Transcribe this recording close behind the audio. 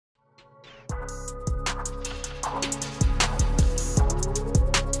Hello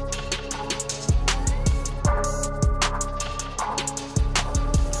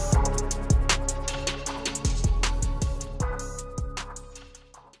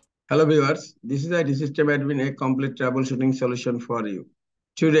viewers, this is IT System Admin, a complete troubleshooting solution for you.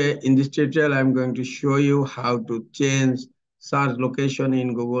 Today in this tutorial, I'm going to show you how to change search location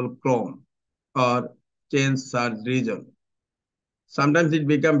in Google Chrome or change search region. Sometimes it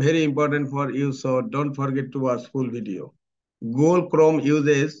becomes very important for you, so don't forget to watch full video. Google Chrome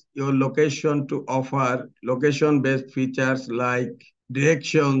uses your location to offer location-based features like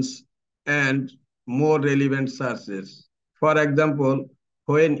directions and more relevant searches. For example,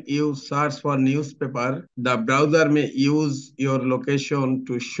 when you search for newspaper, the browser may use your location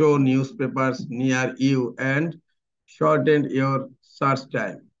to show newspapers near you and shorten your search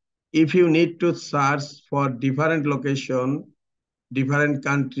time. If you need to search for different location, different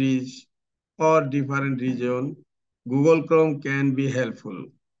countries, or different region, Google Chrome can be helpful.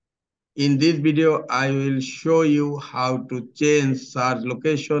 In this video, I will show you how to change search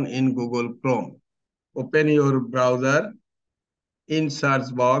location in Google Chrome. Open your browser. In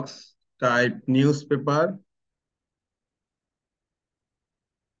search box, type newspaper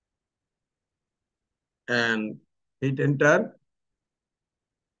and hit enter.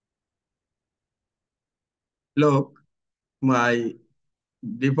 Look, my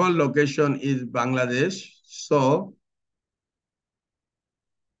default location is Bangladesh. So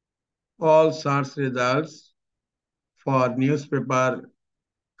all search results for newspaper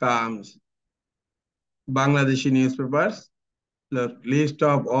comes Bangladeshi newspapers. Look, list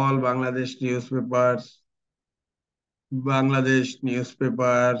of all Bangladesh newspapers,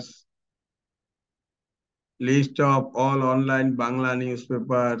 list of all online Bangla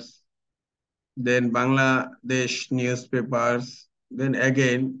newspapers, then Bangladesh newspapers, then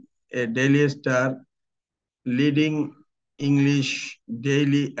again a daily star, leading English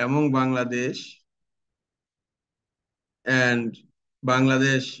daily among Bangladesh, and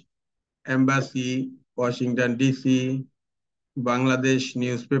Bangladesh Embassy, Washington DC, Bangladesh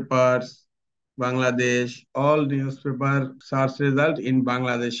newspapers, Bangladesh, all newspaper search result in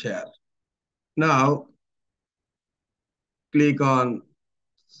Bangladesh here. Now, click on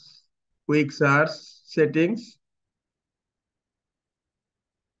quick search settings.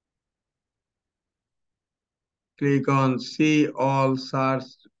 Click on see all search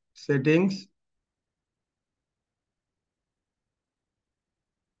settings.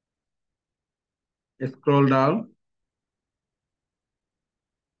 Scroll down.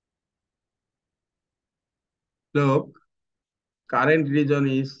 Look, current region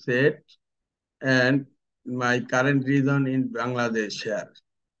is set and my current region in Bangladesh here.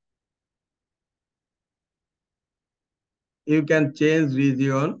 You can change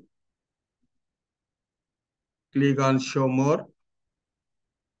region. Click on show more.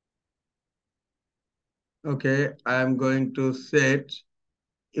 Okay, I am going to set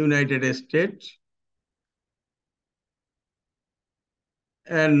United States.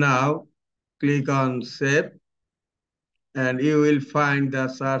 And now click on save and you will find the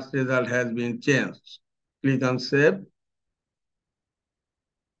search result has been changed. Click on save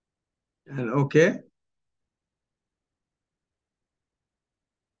and okay.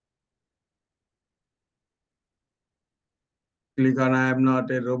 Click on I am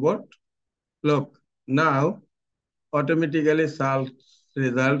not a robot. Look, now automatically search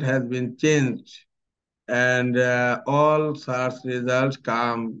result has been changed and all search results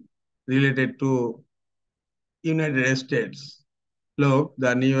come related to United States. Look,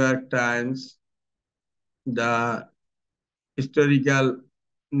 the New York Times, the historical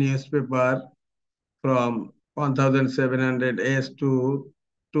newspaper from 1700 S to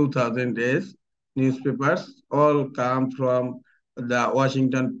 2000 S newspapers all come from the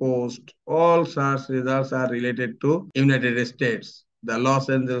Washington Post. All search results are related to United States. The Los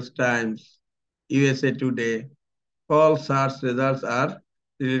Angeles Times, USA Today, all search results are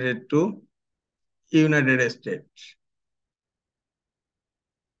related to United States.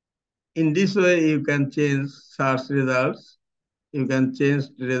 In this way, you can change search results. You can change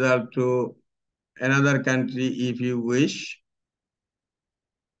the result to another country if you wish.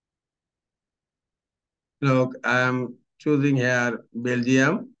 Look, I am choosing here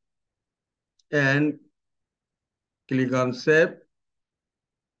Belgium and click on save.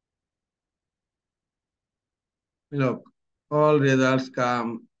 Look, all results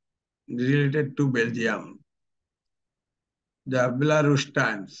come related to Belgium. The Belarus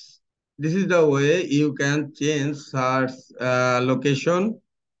Times. This is the way you can change search location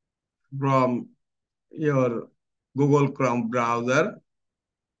from your Google Chrome browser.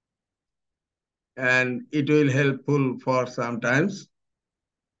 and it will helpful for sometimes.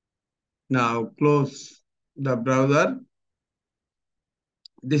 Now close the browser.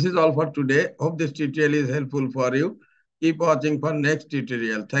 This is all for today. Hope this tutorial is helpful for you. Keep watching for next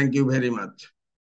tutorial. Thank you very much.